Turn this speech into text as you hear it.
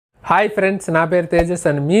Hi friends, నా పేరు తేజస్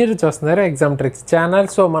అని మీరు చూస్తున్నారు ఎగ్జామ్ ట్రిక్స్ ఛానల్.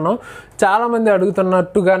 సో మనం చాలామంది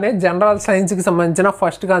అడుగుతున్నట్టుగానే జనరల్ సైన్స్కి సంబంధించిన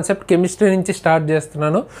ఫస్ట్ కాన్సెప్ట్ కెమిస్ట్రీ నుంచి స్టార్ట్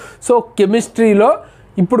చేస్తున్నాను. సో కెమిస్ట్రీలో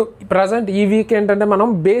ఇప్పుడు ప్రజెంట్ ఈ వీక్ ఏంటంటే మనం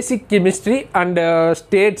basic chemistry and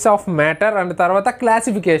states of matter and తర్వాత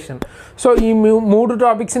క్లాసిఫికేషన్. సో ఈ మూడు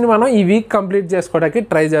టాపిక్స్ని మనం ఈ వీక్ కంప్లీట్ చేసుకోవడానికి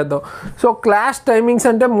ట్రై చేద్దాం. సో క్లాస్ టైమింగ్స్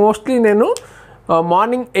అంటే మోస్ట్లీ నేను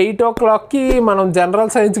మార్నింగ్ 8 o'clockకి మనం జనరల్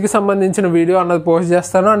సైన్స్కి సంబంధించిన వీడియో అన్నది పోస్ట్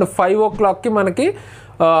చేస్తాను. అండ్ 5 o'clockకి మనకి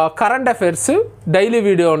కరెంట్ అఫైర్స్ డైలీ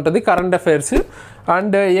వీడియో ఉంటుంది, కరెంట్ అఫైర్స్.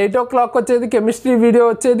 అండ్ 8 o'clock వచ్చేది కెమిస్ట్రీ వీడియో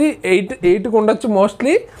వచ్చేది 8కి ఉండొచ్చు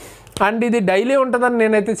మోస్ట్లీ. అండ్ ఇది డైలీ ఉంటుందని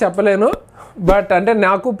నేనైతే చెప్పలేను, బట్ అంటే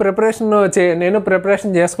నాకు నేను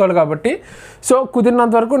ప్రిపరేషన్ చేసుకోవాలి కాబట్టి సో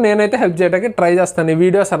కుదిరినంత వరకు నేనైతే హెల్ప్ చేయడానికి ట్రై చేస్తాను ఈ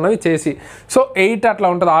వీడియోస్ అన్నవి చేసి. సో 8 అట్లా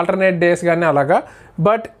ఉంటుంది ఆల్టర్నేట్ డేస్ కానీ అలాగా.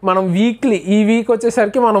 బట్ మనం ఈ వీక్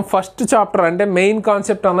వచ్చేసరికి మనం ఫస్ట్ చాప్టర్ అంటే మెయిన్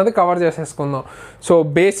కాన్సెప్ట్ అన్నది కవర్ చేసేసుకుందాం. సో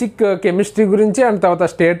బేసిక్ కెమిస్ట్రీ గురించి అండ్ తర్వాత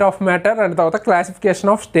స్టేట్ ఆఫ్ మ్యాటర్ అండ్ తర్వాత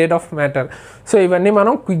classification of state of matter. So ఇవన్నీ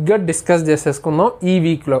మనం క్విక్గా డిస్కస్ చేసేసుకుందాం ఈ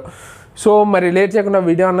వీక్లో. సో మరి లేట్ చేయకుండా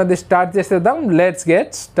వీడియో అన్నది స్టార్ట్ చేసేద్దాం. Let's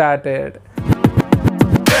get started.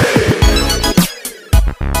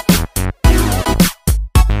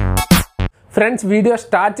 Friends, video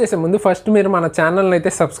start చేసే ముందు ఫస్ట్ మీరు మన ఛానల్ని అయితే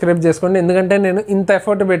సబ్స్క్రైబ్ చేసుకోండి, ఎందుకంటే నేను ఇంత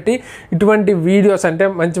ఎఫర్ట్ పెట్టి ఇటువంటి వీడియోస్ అంటే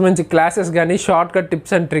మంచి మంచి క్లాసెస్ కానీ షార్ట్కట్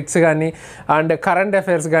టిప్స్ అండ్ ట్రిక్స్ కానీ అండ్ కరెంట్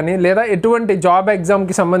అఫైర్స్ కానీ లేదా ఎటువంటి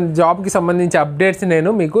జాబ్కి సంబంధించి అప్డేట్స్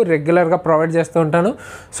నేను మీకు రెగ్యులర్గా ప్రొవైడ్ చేస్తూ ఉంటాను.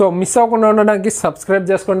 సో మిస్ అవ్వకుండా ఉండడానికి సబ్స్క్రైబ్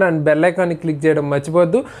చేసుకోండి అండ్ బెల్ ఐకాన్ని క్లిక్ చేయడం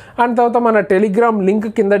మర్చిపోద్దు. అండ్ తర్వాత మన టెలిగ్రామ్ లింక్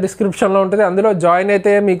కింద డిస్క్రిప్షన్లో ఉంటుంది, అందులో జాయిన్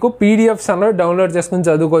అయితే మీకు పీడిఎఫ్స్ అన్నవి డౌన్లోడ్ చేసుకుని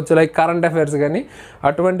చదువుకోవచ్చు, లైక్ కరెంట్ అఫైర్స్ కానీ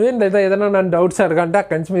అటువంటివి, లేదా ఏదైనా డౌట్స్ అడగంటే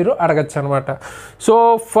అక్కడి నుంచి మీరు అడగచ్చు అనమాట. సో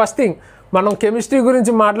ఫస్ట్ థింగ్ మనం కెమిస్ట్రీ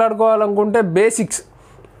గురించి మాట్లాడుకోవాలనుకుంటే బేసిక్స్,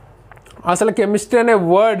 అసలు కెమిస్ట్రీ అనే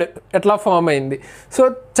వర్డ్ ఎట్లా ఫామ్ అయింది. సో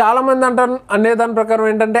చాలామంది అనే దాని ప్రకారం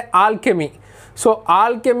ఏంటంటే ఆల్కెమీ. సో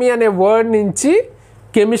ఆల్కెమీ అనే వర్డ్ నుంచి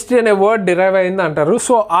కెమిస్ట్రీ అనే వర్డ్ డిరైవ్ అయింది అంటారు.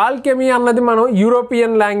 సో ఆల్కెమీ అన్నది మనం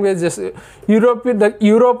యూరోపియన్ లాంగ్వేజెస్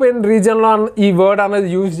యూరోపియన్ రీజియన్లో ఈ వర్డ్ అనేది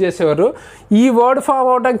యూజ్ చేసేవారు. ఈ వర్డ్ ఫామ్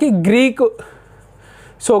అవడానికి గ్రీక్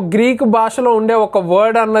భాషలో ఉండే ఒక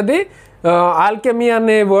వర్డ్ అన్నది ఆల్కెమీ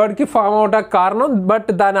అనే వర్డ్కి ఫామ్ అవడానికి కారణం. బట్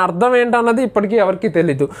దాని అర్థం ఏంటన్నది ఇప్పటికీ ఎవరికి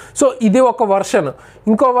తెలీదు. సో ఇది ఒక వర్షన్.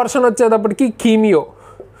 ఇంకో వర్షన్ వచ్చేటప్పటికి కీమియో.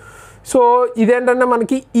 సో ఇదేంటంటే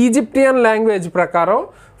మనకి ఈజిప్టియన్ లాంగ్వేజ్ ప్రకారం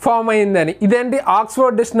ఫామ్ అయిందని. ఇదేంటి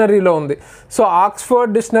ఆక్స్ఫర్డ్ డిక్షనరీలో ఉంది. సో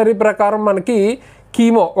ఆక్స్ఫర్డ్ డిక్షనరీ ప్రకారం మనకి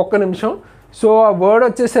ఒక్క నిమిషం. సో ఆ వర్డ్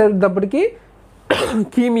వచ్చేసేటప్పటికి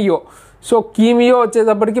కీమియో. సో కీమియో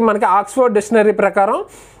వచ్చేటప్పటికి మనకి ఆక్స్ఫర్డ్ డిక్షనరీ ప్రకారం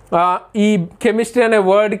ఈ కెమిస్ట్రీ అనే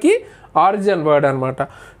వర్డ్కి ఆరిజిన్ వర్డ్ అనమాట.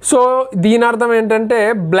 సో దీని అర్థం ఏంటంటే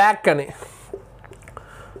బ్లాక్ అని.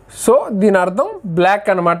 సో దీని అర్థం బ్లాక్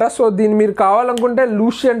అనమాట. సో దీన్ని మీరు కావాలనుకుంటే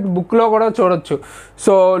లూషియంట్ బుక్లో కూడా చూడొచ్చు.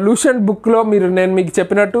 సో లూషియంట్ బుక్లో నేను మీకు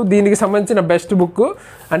చెప్పినట్టు దీనికి సంబంధించిన బెస్ట్ బుక్,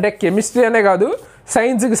 అంటే కెమిస్ట్రీ అనే కాదు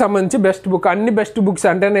సైన్స్కి సంబంధించి బెస్ట్ బుక్, అన్ని బెస్ట్ బుక్స్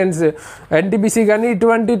అంటే నేను ఎన్టీపీసీ కానీ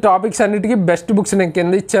ఇటువంటి టాపిక్స్ అన్నిటికీ బెస్ట్ బుక్స్ నేను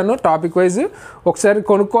కింద ఇచ్చాను టాపిక్ వైజ్. ఒకసారి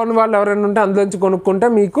కొనుక్కోని వాళ్ళు ఎవరైనా ఉంటే అందులోంచి కొనుక్కుంటే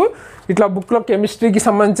మీకు ఇట్లా బుక్లో కెమిస్ట్రీకి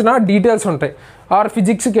సంబంధించిన డీటెయిల్స్ ఉంటాయి, ఆర్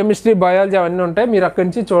ఫిజిక్స్ కెమిస్ట్రీ బయాలజీ అవన్నీ ఉంటాయి, మీరు అక్కడి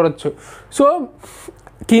నుంచి చూడొచ్చు. సో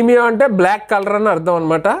కీమియో అంటే బ్లాక్ కలర్ అని అర్థం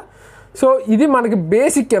అనమాట. సో ఇది మనకి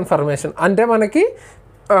బేసిక్ ఇన్ఫర్మేషన్, అంటే మనకి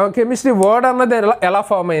కెమిస్ట్రీ వర్డ్ అన్నది ఎలా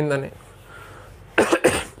ఫామ్ అయిందని.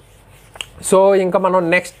 సో ఇంకా మనం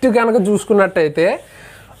నెక్స్ట్ కనుక చూసుకున్నట్టయితే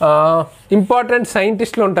ఇంపార్టెంట్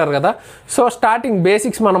సైంటిస్టులు ఉంటారు కదా. సో స్టార్టింగ్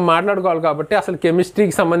బేసిక్స్ మనం మాట్లాడుకోవాలి కాబట్టి అసలు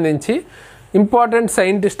కెమిస్ట్రీకి సంబంధించి ఇంపార్టెంట్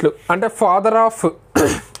సైంటిస్టులు అంటే ఫాదర్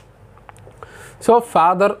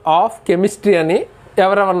ఆఫ్ కెమిస్ట్రీ అని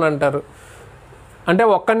ఎవరెవరిని అంటారు అంటే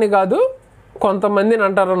ఒక్కడిని కాదు కొంతమందిని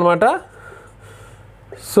అంటారు అనమాట.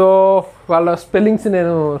 సో వాళ్ళ స్పెల్లింగ్స్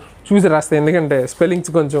నేను చూసి రాస్తాను, ఎందుకంటే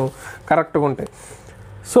స్పెల్లింగ్స్ కొంచెం కరెక్ట్గా ఉంటాయి.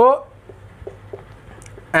 సో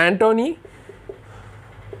యాంటోనీ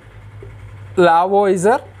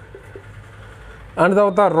లావోయిజర్ అండ్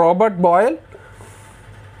తర్వాత రాబర్ట్ బాయిల్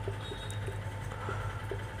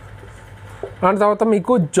అండ్ తర్వాత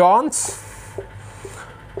మీకు Johne's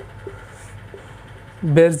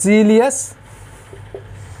Berzelius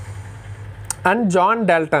and John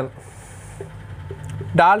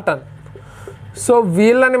Dalton. So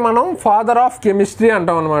వీళ్ళని మనం ఫాదర్ ఆఫ్ కెమిస్ట్రీ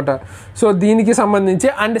అంటాం అనమాట. సో దీనికి సంబంధించి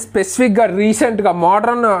అండ్ స్పెసిఫిక్గా రీసెంట్గా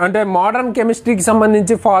మోడర్న్ కెమిస్ట్రీకి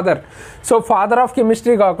సంబంధించి సో ఫాదర్ ఆఫ్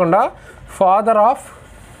కెమిస్ట్రీ కాకుండా ఫాదర్ ఆఫ్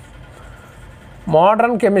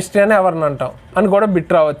మోడర్న్ కెమిస్ట్రీ అని ఎవరిని అంటాం అని కూడా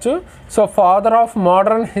బిట్ రావచ్చు. So father of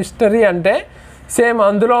modern history అంటే సేమ్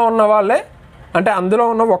అందులో ఉన్న వాళ్ళే, అంటే అందులో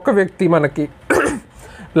ఉన్న ఒక్క వ్యక్తి మనకి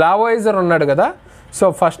లావోయిజర్ ఉన్నాడు కదా. సో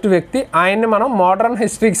ఫస్ట్ వ్యక్తి ఆయన్ని మనం మోడర్న్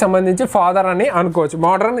హిస్టరీకి సంబంధించి ఫాదర్ అని అనుకోవచ్చు.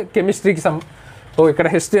 మోడర్న్ కెమిస్ట్రీకి ఇక్కడ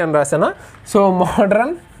హిస్టరీ అని రాసానా. సో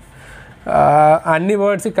మోడర్న్ అన్ని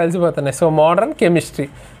words కలిసిపోతున్నాయి. So modern chemistry.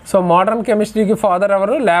 So modern కెమిస్ట్రీకి father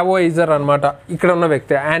ఎవరు? లావోయిజర్ అనమాట. ఇక్కడ ఉన్న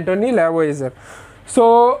వ్యక్తి యాంటోనీ లావోయిజర్. సో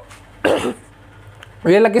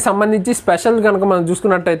వీళ్ళకి సంబంధించి స్పెషల్ కనుక మనం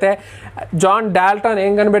చూసుకున్నట్టయితే జాన్ డాల్టన్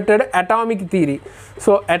ఏం కనిపెట్టాడు? Atomic theory.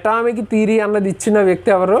 So atomic theory అన్నది ఇచ్చిన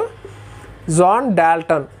వ్యక్తి ఎవరు? John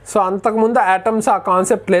Dalton. సో అంతకుముందు ఆటమ్స్ ఆ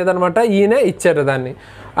కాన్సెప్ట్ లేదనమాట, ఈయనే ఇచ్చారు దాన్ని.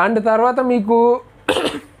 అండ్ తర్వాత మీకు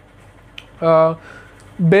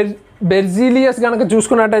బెర్జీలియస్ కనుక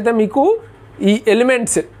చూసుకున్నట్టయితే మీకు ఈ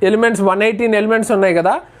ఎలిమెంట్స్ 118 ఎలిమెంట్స్ ఉన్నాయి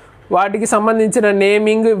కదా, వాటికి సంబంధించిన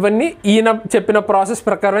నేమింగ్ ఇవన్నీ ఈయన చెప్పిన ప్రాసెస్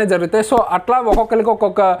ప్రకారమే జరుగుతాయి. సో అట్లా ఒక్కొక్కరికి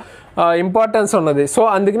ఒక్కొక్క ఇంపార్టెన్స్ ఉన్నది. సో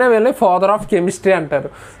అందుకనే వీళ్ళని ఫాదర్ ఆఫ్ కెమిస్ట్రీ అంటారు.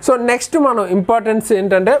 సో నెక్స్ట్ మనం ఇంపార్టెన్స్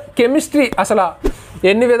ఏంటంటే కెమిస్ట్రీ అసలు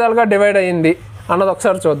ఎన్ని విధాలుగా డివైడ్ అయ్యింది అన్నది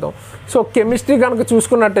ఒకసారి చూద్దాం. సో కెమిస్ట్రీ కనుక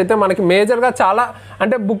చూసుకున్నట్టయితే మనకి మేజర్గా చాలా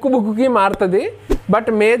అంటే బుక్కి మారుతుంది. బట్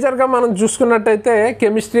మేజర్గా మనం చూసుకున్నట్టయితే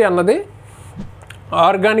కెమిస్ట్రీ అన్నది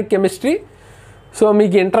ఆర్గానిక్ కెమిస్ట్రీ. సో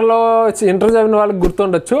మీకు ఇంటర్ చదివిన వాళ్ళకి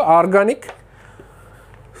గుర్తుండొచ్చు ఆర్గానిక్.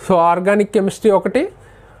 సో ఆర్గానిక్ కెమిస్ట్రీ ఒకటి.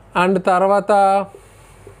 అండ్ తర్వాత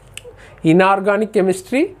ఇన్ఆర్గానిక్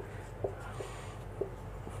కెమిస్ట్రీ.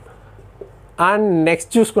 అండ్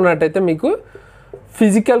నెక్స్ట్ చూసుకున్నట్టయితే మీకు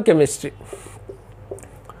ఫిజికల్ కెమిస్ట్రీ.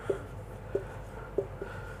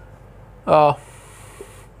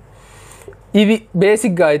 ఇది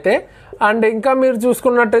బేసిక్గా అయితే. అండ్ ఇంకా మీరు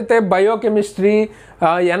చూసుకున్నట్టయితే బయోకెమిస్ట్రీ,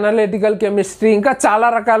 ఎనలిటికల్ కెమిస్ట్రీ, ఇంకా చాలా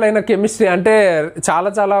రకాలైన కెమిస్ట్రీ అంటే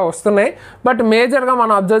చాలా వస్తున్నాయి. బట్ మేజర్గా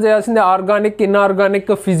మనం అబ్జర్వ్ చేయాల్సింది ఆర్గానిక్,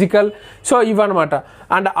 ఇన్ఆర్గానిక్, ఫిజికల్. సో ఇవన్నమాట.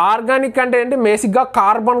 అండ్ ఆర్గానిక్ అంటే ఏంటి? బేసిక్గా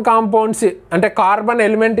కార్బన్ కాంపౌండ్స్ అంటే కార్బన్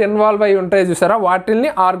ఎలిమెంట్ ఇన్వాల్వ్ అయి ఉంటాయి చూసారా, వాటిల్ని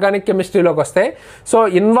ఆర్గానిక్ కెమిస్ట్రీలోకి వస్తాయి. సో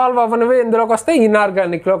ఇన్వాల్వ్ అవ్వనివి ఎందులోకి వస్తాయి?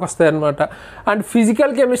 ఇన్ఆర్గానిక్లోకి వస్తాయి అనమాట. అండ్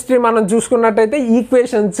ఫిజికల్ కెమిస్ట్రీ మనం చూసుకున్నట్టయితే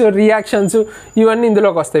ఈక్వేషన్స్, రియాక్షన్స్ ఇవన్నీ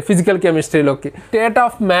ఇందులోకి వస్తాయి ఫిజికల్ కెమిస్ట్రీలోకి. స్టేట్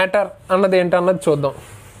ఆఫ్ మ్యాటర్ అన్నది ఏంటన్నది చూద్దాం.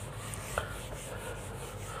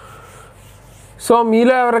 సో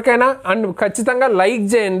మీలో ఎవరికైనా అండ్ ఖచ్చితంగా లైక్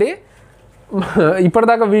చేయండి.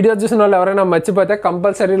 ఇప్పటిదాకా వీడియో చూసిన వాళ్ళు ఎవరైనా మర్చిపోతే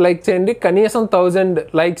కంపల్సరీ లైక్ చేయండి. కనీసం 1000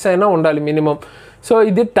 లైక్స్ అయినా ఉండాలి మినిమం. సో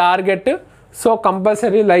ఇది టార్గెట్. సో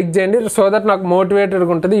కంపల్సరీ లైక్ చేయండి సో దట్ నాకు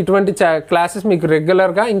మోటివేటెడ్గా ఉంటుంది. ఇటువంటి క్లాసెస్ మీకు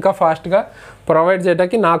రెగ్యులర్గా ఇంకా ఫాస్ట్గా ప్రొవైడ్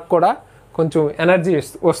చేయడానికి నాకు కూడా కొంచెం ఎనర్జీ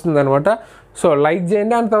వస్తుందన్నమాట. సో లైక్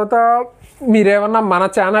చేయండి. అండ్ తర్వాత మీరేమన్నా మన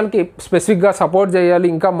ఛానల్కి స్పెసిఫిక్గా సపోర్ట్ చేయాలి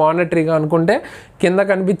ఇంకా మానిటరీగా అనుకుంటే కింద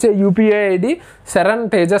కనిపించే యూపీఐ ఐడి Saran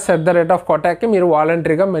Tejas@kotak మీరు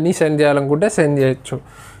వాలంటరీగా మనీ సెండ్ చేయాలనుకుంటే సెండ్ చేయొచ్చు.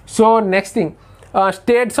 So next thing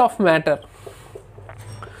states of matter.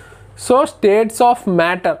 So states of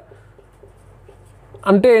matter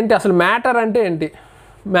అంటే ఏంటి? అసలు మ్యాటర్ అంటే ఏంటి?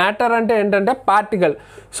 మ్యాటర్ అంటే ఏంటంటే పార్టికల్.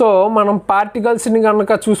 సో మనం పార్టికల్స్ని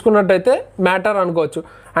కనుక చూసుకున్నట్టయితే మ్యాటర్ అనుకోవచ్చు.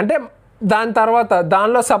 అంటే దాని తర్వాత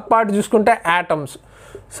దానిలో సబ్ పార్ట్ చూసుకుంటే యాటమ్స్.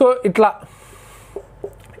 సో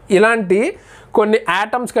ఇలాంటి కొన్ని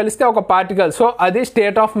యాటమ్స్ కలిస్తే ఒక పార్టికల్. సో అది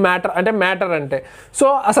స్టేట్ ఆఫ్ మ్యాటర్ అంటే మ్యాటర్ అంటే. సో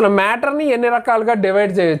అసలు మ్యాటర్ని ఎన్ని రకాలుగా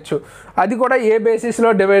డివైడ్ చేయొచ్చు, అది కూడా ఏ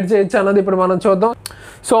బేసిస్లో డివైడ్ చేయొచ్చు అన్నది ఇప్పుడు మనం చూద్దాం.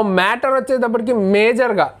 సో మ్యాటర్ వచ్చేటప్పటికి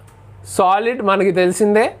మేజర్గా సాలిడ్ మనకి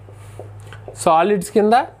తెలిసిందే, సాలిడ్స్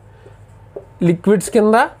కింద, లిక్విడ్స్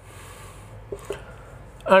కింద,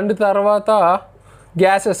 అండ్ తర్వాత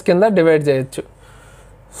గ్యాసెస్ కింద డివైడ్ చేయొచ్చు.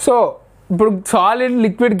 సో ఇప్పుడు సాలిడ్,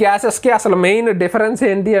 లిక్విడ్, గ్యాసెస్కి అసలు మెయిన్ డిఫరెన్స్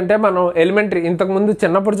ఏంటి అంటే మనం ఎలిమెంటరీ ఇంతకుముందు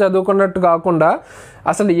చిన్నప్పుడు చదువుకున్నట్టు కాకుండా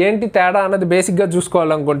అసలు ఏంటి తేడా అన్నది బేసిక్గా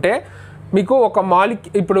చూసుకోవాలనుకుంటే మీకు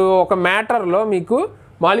ఇప్పుడు ఒక మ్యాటర్లో మీకు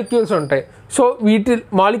మాలిక్యూల్స్ ఉంటాయి. సో వీటి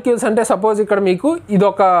మాలిక్యూల్స్ అంటే సపోజ్ ఇక్కడ మీకు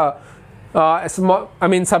ఇదొక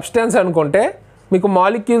సబ్స్టెన్స్ అనుకుంటే మీకు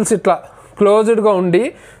మాలిక్యూల్స్ ఇట్లా క్లోజ్డ్గా ఉండి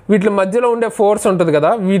వీటి మధ్యలో ఉండే ఫోర్స్ ఉంటుంది కదా,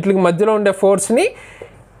 వీటికి మధ్యలో ఉండే ఫోర్స్ని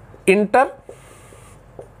ఇంటర్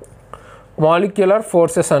మాలిక్యులర్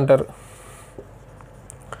ఫోర్సెస్ అంటారు.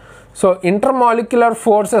 సో ఇంటర్ మాలిక్యులర్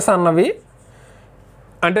ఫోర్సెస్ అన్నవి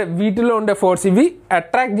అంటే వీటిలో ఉండే ఫోర్స్ ఇవి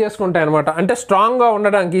అట్రాక్ట్ చేసుకుంటాయి అనమాట, అంటే స్ట్రాంగ్గా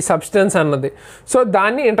ఉండడానికి ఈ సబ్స్టెన్స్ అన్నది. సో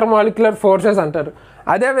దాన్ని ఇంటర్ మాలిక్యులర్ ఫోర్సెస్ అంటారు.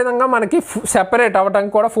 అదేవిధంగా మనకి సెపరేట్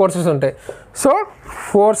అవ్వడానికి కూడా ఫోర్సెస్ ఉంటాయి. సో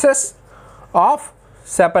ఫోర్సెస్ ఆఫ్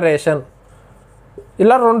సెపరేషన్,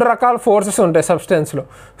 ఇలా 2 రకాల ఫోర్సెస్ ఉంటాయి సబ్స్టెన్స్లో.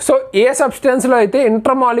 సో ఏ సబ్స్టెన్స్లో అయితే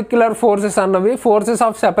ఇంటర్మాలిక్యులర్ ఫోర్సెస్ అన్నవి ఫోర్సెస్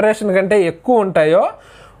ఆఫ్ సెపరేషన్ కంటే ఎక్కువ ఉంటాయో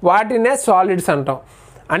వాటినే సాలిడ్స్ అంటాం.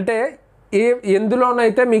 అంటే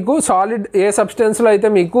ఎందులోనైతే మీకు సాలిడ్ ఏ సబ్స్టెన్స్లో అయితే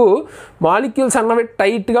మీకు మాలిక్యూల్స్ అన్నవి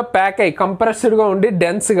టైట్గా ప్యాక్ అయ్యి కంప్రెస్డ్గా ఉండి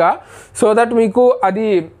డెన్స్గా, సో దట్ మీకు అది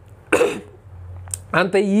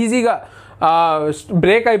అంత ఈజీగా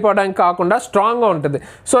బ్రేక్ అయిపోవడానికి కాకుండా స్ట్రాంగ్గా ఉంటుంది.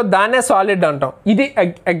 సో దాన్నే సాలిడ్ అంటాం. ఇది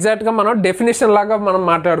ఎగ్జాక్ట్గా మనం డెఫినేషన్ లాగా మనం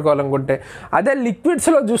మాట్లాడుకోవాలనుకుంటే. అదే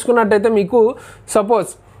లిక్విడ్స్లో చూసుకున్నట్టయితే మీకు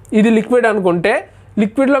సపోజ్ ఇది లిక్విడ్ అనుకుంటే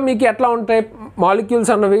లిక్విడ్లో మీకు ఎట్లా ఉంటాయి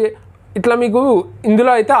మాలిక్యూల్స్ అన్నవి ఇట్లా మీకు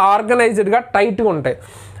ఇందులో అయితే ఆర్గనైజ్డ్గా టైట్గా ఉంటాయి.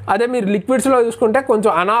 అదే మీరు లిక్విడ్స్లో చూసుకుంటే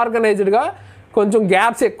కొంచెం అన్ఆర్గనైజ్డ్గా కొంచెం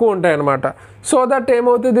గ్యాప్స్ ఎక్కువ ఉంటాయి అన్నమాట. సో దట్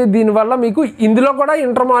ఏమవుతుంది దీనివల్ల మీకు ఇందులో కూడా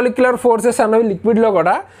ఇంటర్మాలిక్యులర్ ఫోర్సెస్ అన్నవి లిక్విడ్లో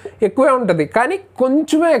కూడా ఎక్కువే ఉంటుంది, కానీ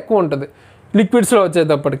కొంచెమే ఎక్కువ ఉంటుంది లిక్విడ్స్లో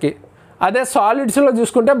వచ్చేటప్పటికి. అదే సాలిడ్స్లో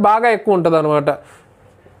చూసుకుంటే బాగా ఎక్కువ ఉంటుంది అనమాట.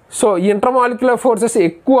 సో ఇంటర్మాలిక్యులర్ ఫోర్సెస్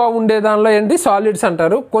ఎక్కువ ఉండే దానిలో ఏంటి సాలిడ్స్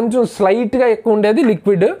అంటారు, కొంచెం స్లైట్గా ఎక్కువ ఉండేది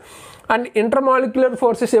లిక్విడ్. అండ్ ఇంటర్మాలిక్యులర్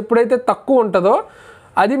ఫోర్సెస్ ఎప్పుడైతే తక్కువ ఉంటుందో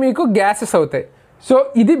అది మీకు గ్యాసెస్ అవుతాయి. సో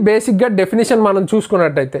ఇది బేసిక్గా డెఫినేషన్ మనం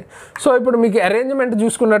చూసుకున్నట్టయితే. సో ఇప్పుడు మీకు అరేంజ్మెంట్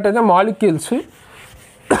చూసుకున్నట్టయితే మాలిక్యూల్స్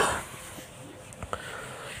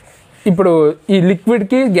ఇప్పుడు ఈ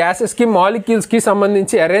లిక్విడ్కి గ్యాసెస్కి మాలిక్యూల్స్కి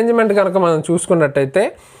సంబంధించి అరేంజ్మెంట్ కనుక మనం చూసుకున్నట్టయితే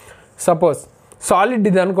సపోజ్ సాలిడ్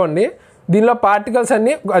ఇది అనుకోండి, దీనిలో పార్టికల్స్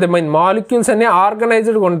అన్నీ అదే మాలిక్యూల్స్ అన్నీ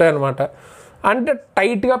ఆర్గనైజ్డ్గా ఉంటాయి అన్నమాట. అంటే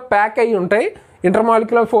టైట్గా ప్యాక్ అయ్యి ఉంటాయి,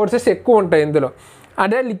 ఇంటర్మాలిక్యులర్ ఫోర్సెస్ ఎక్కువ ఉంటాయి ఇందులో.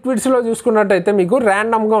 అదే లిక్విడ్స్లో చూసుకున్నట్టయితే మీకు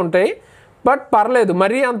ర్యాండమ్గా ఉంటాయి, బట్ పర్లేదు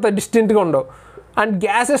మరీ అంత డిస్టింక్ట్గా ఉండవు. అండ్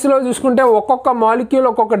గ్యాసెస్లో చూసుకుంటే ఒక్కొక్క మాలిక్యూల్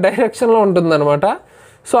ఒక్కొక్క డైరెక్షన్లో ఉంటుందన్నమాట.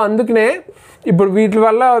 సో అందుకనే ఇప్పుడు వీటి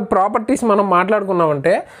వల్ల ప్రాపర్టీస్ మనం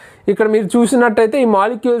మాట్లాడుకున్నామంటే ఇక్కడ మీరు చూసినట్టయితే ఈ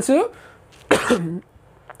మాలిక్యూల్స్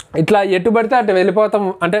ఇట్లా ఎటు పడితే అటు వెళ్ళిపోతాం,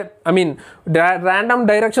 అంటే ఐ మీన్ ర్యాండమ్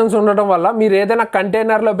డైరెక్షన్స్ ఉండటం వల్ల మీరు ఏదైనా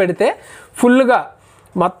కంటైనర్లో పెడితే ఫుల్గా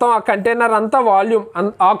మొత్తం ఆ కంటైనర్ అంతా వాల్యూమ్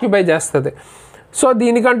ఆక్యుపై చేస్తుంది. సో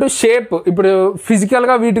దీనికంటూ షేప్, ఇప్పుడు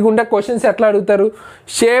ఫిజికల్గా వీటికి ఉండే క్వశ్చన్స్ ఎట్లా అడుగుతారు,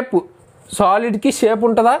 షేప్ సాలిడ్కి షేప్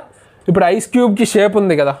ఉంటుందా, ఇప్పుడు ఐస్ క్యూబ్కి షేప్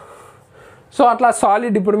ఉంది కదా. సో అట్లా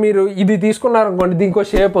సాలిడ్ ఇప్పుడు మీరు ఇది తీసుకున్నారనుకోండి దీనికో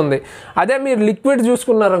షేప్ ఉంది. అదే మీరు లిక్విడ్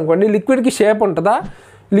చూసుకున్నారనుకోండి లిక్విడ్కి షేప్ ఉంటుందా,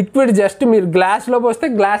 లిక్విడ్ జస్ట్ మీరు గ్లాస్లో పోస్తే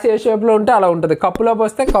గ్లాస్ ఏ షేప్లో ఉంటే అలా ఉంటుంది, కప్పులో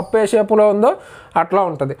పోస్తే కప్పు ఏ షేప్లో ఉందో అట్లా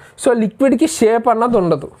ఉంటుంది. సో లిక్విడ్కి షేప్ అన్నది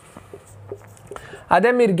ఉండదు. అదే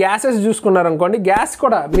మీరు గ్యాసెస్ చూసుకున్నారనుకోండి గ్యాస్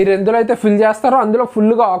కూడా మీరు ఎందులో అయితే ఫిల్ చేస్తారో అందులో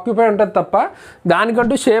ఫుల్గా ఆక్యుపై ఉంటుంది తప్ప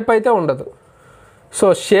దానికంటూ షేప్ అయితే ఉండదు. సో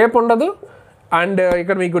షేప్ ఉండదు. అండ్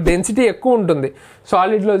ఇక్కడ మీకు డెన్సిటీ ఎక్కువ ఉంటుంది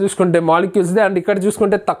సాలిడ్లో చూసుకుంటే మాలిక్యూల్స్ది, అండ్ ఇక్కడ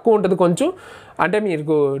చూసుకుంటే తక్కువ ఉంటుంది కొంచెం. అంటే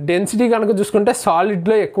మీకు డెన్సిటీ కనుక చూసుకుంటే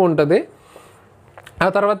సాలిడ్లో ఎక్కువ ఉంటుంది, ఆ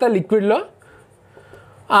తర్వాత లిక్విడ్లో,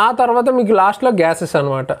 ఆ తర్వాత మీకు లాస్ట్లో గ్యాసెస్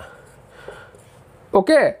అనమాట.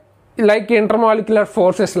 ఓకే, లైక్ ఇంటర్మాలిక్యులర్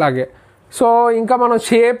ఫోర్సెస్ లాగే. సో ఇంకా మనం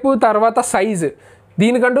షేపు తర్వాత సైజు,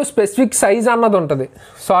 దీనికంటూ స్పెసిఫిక్ సైజ్ అన్నది ఉంటుంది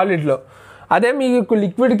సాలిడ్లో. అదే మీకు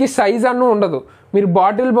లిక్విడ్కి సైజ్ అన్నూ ఉండదు. మీరు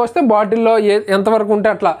బాటిల్ పోస్తే బాటిల్లో ఎంతవరకు ఉంటే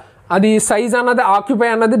అట్లా అది సైజ్ అన్నది ఆక్యుపై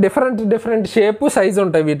అన్నది డిఫరెంట్ షేపు సైజు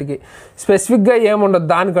ఉంటాయి, వీటికి స్పెసిఫిక్గా ఏముండదు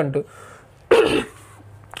దానికంటూ.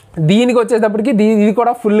 దీనికి వచ్చేటప్పటికి ఇది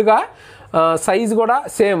కూడా ఫుల్గా సైజు కూడా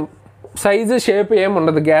సేమ్ సైజు షేప్ ఏమి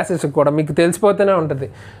ఉండదు గ్యాసెస్ కూడా, మీకు తెలిసిపోతూనే ఉంటుంది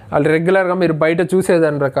వాళ్ళు రెగ్యులర్గా మీరు బయట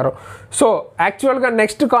చూసేదాని ప్రకారం. సో యాక్చువల్గా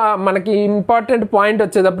నెక్స్ట్ మనకి ఇంపార్టెంట్ పాయింట్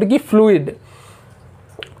వచ్చేటప్పటికి ఫ్లూయిడ్.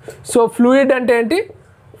 సో ఫ్లూయిడ్ అంటే ఏంటి,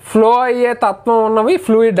 ఫ్లో అయ్యే తత్వం ఉన్నవి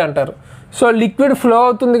ఫ్లూయిడ్ అంటారు. సో లిక్విడ్ ఫ్లో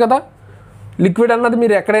అవుతుంది కదా, లిక్విడ్ అన్నది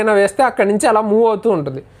మీరు ఎక్కడైనా వేస్తే అక్కడి నుంచి అలా మూవ్ అవుతూ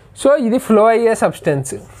ఉంటుంది. సో ఇది ఫ్లో అయ్యే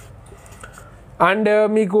సబ్స్టెన్స్. అండ్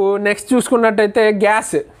మీకు నెక్స్ట్ చూసుకున్నట్టయితే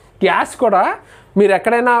గ్యాస్ కూడా మీరు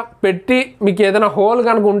ఎక్కడైనా పెట్టి మీకు ఏదైనా హోల్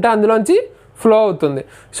కనుక ఉంటే అందులోంచి ఫ్లో అవుతుంది.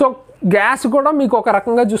 సో గ్యాస్ కూడా మీకు ఒక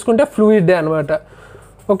రకంగా చూసుకుంటే ఫ్లూయిడే అనమాట.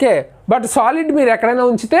 ఓకే, బట్ సాలిడ్ మీరు ఎక్కడైనా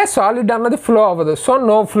ఉంచితే సాలిడ్ అన్నది ఫ్లో అవ్వదు. సో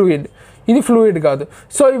నో ఫ్లూయిడ్, ఇది ఫ్లూయిడ్ కాదు.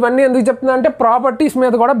 సో ఇవన్నీ ఎందుకు చెప్తున్నా అంటే ప్రాపర్టీస్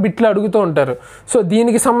మీద కూడా బిట్లు అడుగుతూ ఉంటారు. సో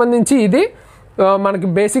దీనికి సంబంధించి ఇది మనకి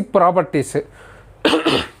బేసిక్ ప్రాపర్టీస్.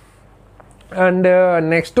 అండ్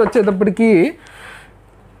నెక్స్ట్ వచ్చేటప్పటికి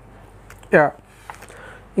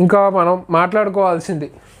ఇంకా మనం మాట్లాడుకోవాల్సింది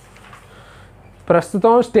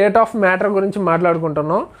ప్రస్తుతం స్టేట్ ఆఫ్ మ్యాటర్ గురించి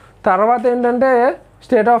మాట్లాడుకుంటున్నాం. తర్వాత ఏంటంటే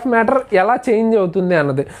స్టేట్ ఆఫ్ మ్యాటర్ ఎలా చేంజ్ అవుతుంది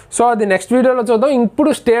అన్నది. సో అది నెక్స్ట్ వీడియోలో చూద్దాం. ఇప్పుడు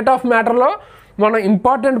స్టేట్ ఆఫ్ మ్యాటర్లో మనం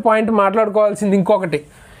ఇంపార్టెంట్ పాయింట్ మాట్లాడుకోవాల్సింది ఇంకొకటి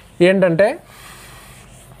ఏంటంటే,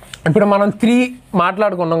 ఇప్పుడు మనం 3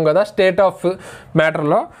 మాట్లాడుకున్నాం కదా స్టేట్ ఆఫ్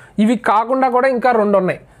మ్యాటర్లో. ఇవి కాకుండా కూడా ఇంకా 2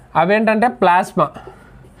 ఉన్నాయి. అవేంటంటే ప్లాస్మా.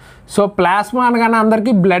 సో ప్లాస్మా అనగానే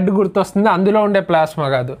అందరికీ బ్లడ్ గుర్తొస్తుంది, అందులో ఉండే ప్లాస్మా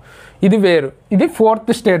కాదు, ఇది వేరు. ఇది 4th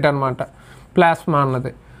స్టేట్ అనమాట ప్లాస్మా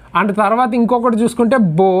అన్నది. అండ్ తర్వాత ఇంకొకటి చూసుకుంటే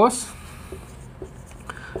బోస్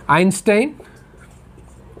ఐన్స్టైన్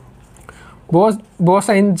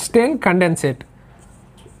కండెన్సేట్.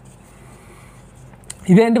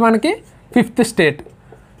 ఇదేంటి మనకి 5th స్టేట్.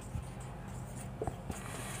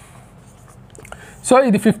 సో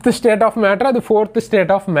ఇది 5th స్టేట్ ఆఫ్ మ్యాటర్, అది 4th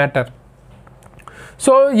state of matter.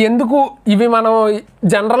 So ఎందుకు ఇవి మనం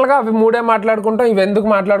జనరల్గా అవి మూడే మాట్లాడుకుంటాం, ఇవి ఎందుకు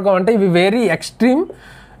మాట్లాడుకోమంటే ఇవి వెరీ ఎక్స్ట్రీమ్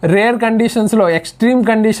రేర్ కండిషన్స్లో, ఎక్స్ట్రీమ్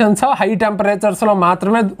కండిషన్స్ హై టెంపరేచర్స్లో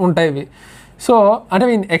మాత్రమే ఉంటాయి ఇవి. సో అంటే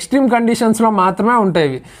ఎక్స్ట్రీమ్ కండిషన్స్లో మాత్రమే ఉంటాయి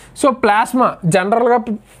ఇవి. సో ప్లాస్మా జనరల్గా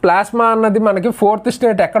ప్లాస్మా అన్నది మనకి 4th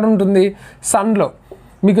స్టేట్ ఎక్కడ ఉంటుంది? సన్లో.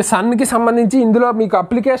 మీకు సన్కి సంబంధించి ఇందులో మీకు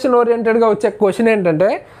అప్లికేషన్ ఓరియంటెడ్గా వచ్చే క్వశ్చన్ ఏంటంటే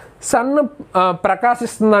సన్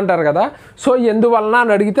ప్రకాశిస్తుంది అంటారు కదా. సో ఎందువలన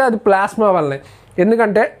అని అడిగితే అది ప్లాస్మా వల్లనే.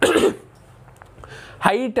 ఎందుకంటే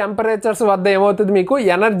హై టెంపరేచర్స్ వద్ద ఏమవుతుంది, మీకు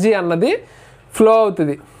ఎనర్జీ అన్నది ఫ్లో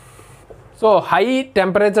అవుతుంది. సో హై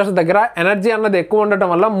టెంపరేచర్స్ దగ్గర ఎనర్జీ అన్నది ఎక్కువ ఉండటం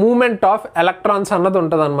వల్ల మూమెంట్ ఆఫ్ ఎలక్ట్రాన్స్ అన్నది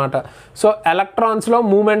ఉంటుంది అనమాట. సో ఎలక్ట్రాన్స్లో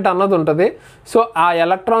మూమెంట్ అన్నది ఉంటుంది. సో ఆ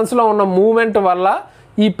ఎలక్ట్రాన్స్లో ఉన్న మూమెంట్ వల్ల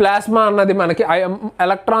ఈ ప్లాస్మా అన్నది మనకి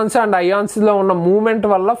ఎలక్ట్రాన్స్ అండ్ అయాన్స్లో ఉన్న మూమెంట్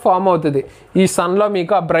వల్ల ఫామ్ అవుతుంది ఈ సన్లో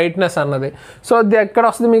మీకు ఆ బ్రైట్నెస్ అన్నది. సో ఇది ఎక్కడ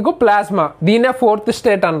వస్తుంది మీకు? ప్లాస్మా. దీన్నే 4th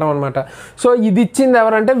స్టేట్ అంటాం అనమాట. సో ఇది ఇచ్చింది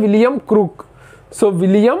ఎవరంటే William crook. So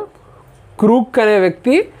William crook అనే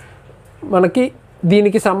వ్యక్తి మనకి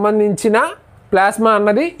దీనికి సంబంధించిన ప్లాస్మా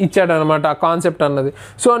అన్నది ఇచ్చాడు అనమాట, ఆ కాన్సెప్ట్ అన్నది.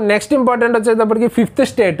 సో నెక్స్ట్ ఇంపార్టెంట్ వచ్చేటప్పటికి 5th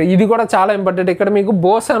స్టేట్. ఇది కూడా చాలా ఇంపార్టెంట్. ఇక్కడ మీకు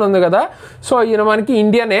బోస్ అని ఉంది కదా. సో ఈయన మనకి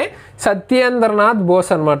ఇండియనే, సత్యేంద్రనాథ్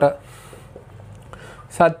బోస్ అనమాట.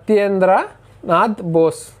 Satyendranath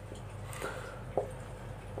Bose.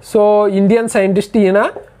 So Indian scientist ఈయన.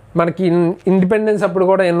 మనకి ఇండిపెండెన్స్ అప్పుడు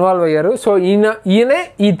కూడా ఇన్వాల్వ్ అయ్యారు. సో ఈయనే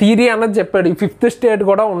ఈ థియరీ అన్నది చెప్పాడు, ఈ 5th స్టేట్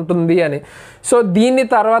కూడా ఉంటుంది అని. సో దీన్ని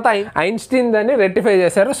తర్వాత ఐన్స్టీన్ దాన్ని రెక్టిఫై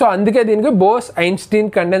చేశారు. సో అందుకే దీనికి బోస్ ఐన్స్టీన్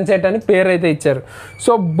కండెన్సేట్ అని పేరు అయితే ఇచ్చారు.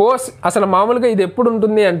 సో బోస్ అసలు మామూలుగా ఇది ఎప్పుడు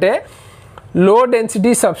ఉంటుంది అంటే low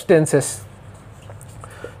density substances.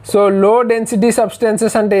 So low density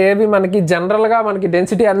substances అంటే ఏవి? మనకి జనరల్గా మనకి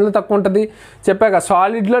డెన్సిటీ అందులో తక్కువ ఉంటుంది చెప్పాక,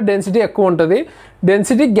 సాలిడ్లో డెన్సిటీ ఎక్కువ ఉంటుంది,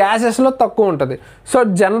 డెన్సిటీ గ్యాసెస్లో తక్కువ ఉంటుంది. సో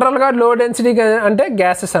జనరల్గా లో డెన్సిటీ అంటే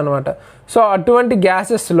గ్యాసెస్ అనమాట. సో అటువంటి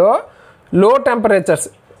గ్యాసెస్లో లో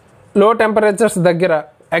టెంపరేచర్స్ దగ్గర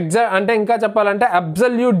అంటే ఇంకా చెప్పాలంటే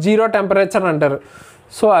అబ్సల్యూట్ జీరో టెంపరేచర్ అంటారు.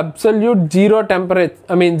 So absolute zero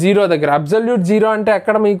temperature zero దగ్గర. అబ్సల్యూట్ జీరో అంటే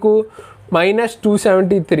ఎక్కడ మీకు?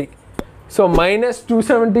 -273. సో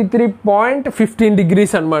 -273.15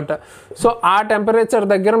 degrees అనమాట. సో ఆ టెంపరేచర్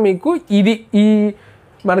దగ్గర మీకు ఇది ఈ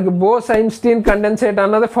మనకి బోస్ ఐన్స్టీన్ కండెన్సేట్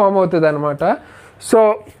అన్నది ఫామ్ అవుతుంది అనమాట. సో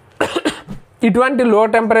ఇటువంటి లో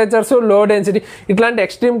టెంపరేచర్స్, లో డెన్సిటీ ఇట్లాంటి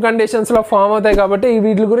ఎక్స్ట్రీమ్ కండిషన్స్లో ఫామ్ అవుతాయి కాబట్టి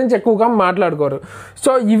వీటి గురించి ఎక్కువగా మాట్లాడుకోరు.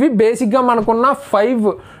 సో ఇవి బేసిక్గా మనకున్న 5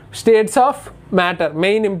 states of matter,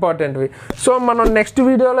 main ఇంపార్టెంట్వి. So మనం నెక్స్ట్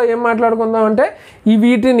వీడియోలో ఏం మాట్లాడుకుందాం అంటే ఈ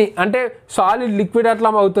వీటిని అంటే సాలిడ్ లిక్విడ్ ఎట్లా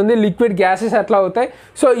అవుతుంది, లిక్విడ్ గ్యాసెస్ ఎట్లా అవుతాయి.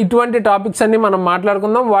 సో ఇటువంటి టాపిక్స్ అన్ని మనం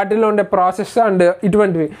మాట్లాడుకుందాం, వాటిలో ఉండే ప్రాసెస్ అండ్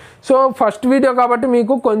ఇటువంటివి. సో ఫస్ట్ వీడియో కాబట్టి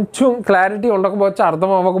మీకు కొంచెం క్లారిటీ ఉండకపోవచ్చు,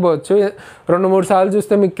 అర్థం అవ్వకపోవచ్చు. 2-3 సార్లు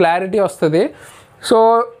చూస్తే మీకు క్లారిటీ వస్తుంది. సో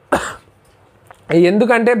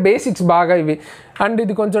ఎందుకంటే బేసిక్స్ బాగా ఇవి, అండ్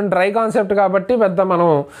ఇది కొంచెం డ్రై కాన్సెప్ట్ కాబట్టి పెద్ద మనం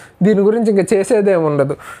దీని గురించి ఇంకా చేసేదేమి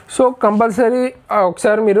ఉండదు. సో కంపల్సరీ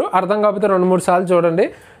ఒకసారి మీరు అర్థం కాకపోతే 2-3 సార్లు చూడండి.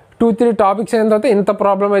 2-3 టాపిక్స్ అయిన తర్వాత ఇంత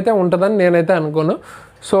ప్రాబ్లం అయితే ఉంటుందని నేనైతే అనుకోను.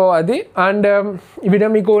 సో అది. అండ్ ఈ వీడియో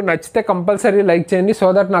మీకు నచ్చితే కంపల్సరీ లైక్ చేయండి, సో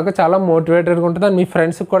దట్ నాకు చాలా మోటివేటెడ్గా ఉంటుంది. అండ్ మీ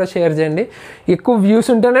ఫ్రెండ్స్కి కూడా షేర్ చేయండి. ఎక్కువ వ్యూస్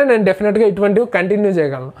ఉంటేనే నేను డెఫినెట్గా ఇటువంటివి కంటిన్యూ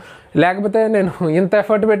చేయగలను. లేకపోతే నేను ఇంత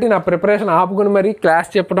ఎఫర్ట్ పెట్టి నా ప్రిపరేషన్ ఆపుకుని మరీ క్లాస్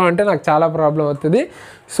చెప్పడం అంటే నాకు చాలా ప్రాబ్లం అవుతుంది.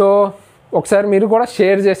 సో ఒకసారి మీరు కూడా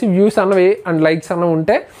షేర్ చేసి వ్యూస్ అన్నవి అండ్ లైక్స్ అన్నవి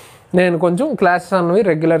ఉంటే నేను కొంచెం క్లాసెస్ అన్నవి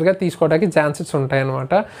రెగ్యులర్గా తీసుకోవడానికి ఛాన్సెస్ ఉంటాయి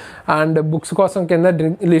అన్నమాట. అండ్ బుక్స్ కోసం కింద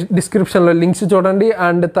డిస్క్రిప్షన్లో లింక్స్ చూడండి.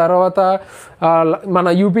 అండ్ తర్వాత మన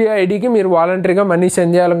యూపీఐ ఐడికి మీరు వాలంటరీగా మనీ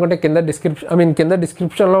సెండ్ చేయాలనుకుంటే కింద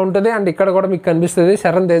డిస్క్రిప్షన్లో ఉంటుంది. అండ్ ఇక్కడ కూడా మీకు కనిపిస్తుంది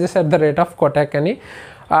saran@kotak అని.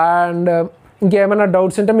 అండ్ ఇంకేమైనా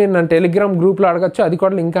డౌట్స్ ఉంటే మీరు నన్ను టెలిగ్రామ్ గ్రూప్లో అడగచ్చు, అది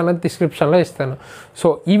కూడా లింక్ అనేది డిస్క్రిప్షన్లో ఇస్తాను. సో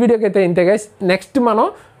ఈ వీడియోకి అయితే ఇంతే గైస్. నెక్స్ట్ మనం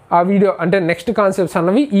ఆ వీడియో అంటే నెక్స్ట్ కాన్సెప్ట్స్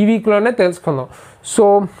అన్నవి ఈ వీక్లోనే తెలుసుకుందాం. సో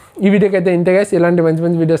ఈ వీడియోకి అయితే ఇంతే గైస్. ఇలాంటి మంచి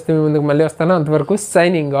మంచి వీడియోస్ మీ ముందుకు మళ్ళీ వస్తాను. అంతవరకు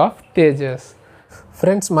సైనింగ్ ఆఫ్ తేజస్.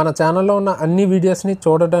 ఫ్రెండ్స్, మన ఛానల్లో ఉన్న అన్ని వీడియోస్ని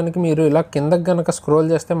చూడడానికి మీరు ఇలా కిందకి కనుక స్క్రోల్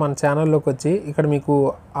చేస్తే మన ఛానల్లోకి వచ్చి ఇక్కడ మీకు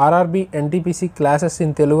RRB NTPC classes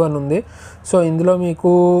in Telugu అని ఉంది. సో ఇందులో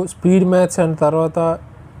మీకు స్పీడ్ మ్యాథ్స్ అండ్ తర్వాత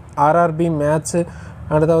RRB మ్యాథ్స్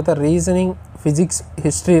అండ్ తర్వాత రీజనింగ్, ఫిజిక్స్,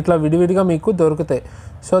 హిస్టరీ ఇట్లా విడివిడిగా మీకు దొరుకుతాయి.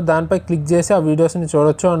 సో దానిపై క్లిక్ చేసి ఆ వీడియోస్ని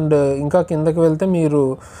చూడొచ్చు. అండ్ ఇంకా కిందకి వెళ్తే మీరు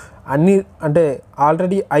అన్నీ అంటే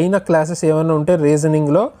ఆల్రెడీ అయిన క్లాసెస్ ఏమైనా ఉంటే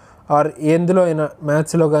రీజనింగ్లో ఆర్ ఎందులో అయినా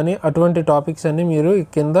మ్యాథ్స్లో కానీ అటువంటి టాపిక్స్ అన్నీ మీరు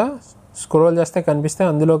కింద స్క్రోల్ చేస్తే కనిపిస్తే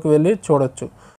అందులోకి వెళ్ళి చూడొచ్చు.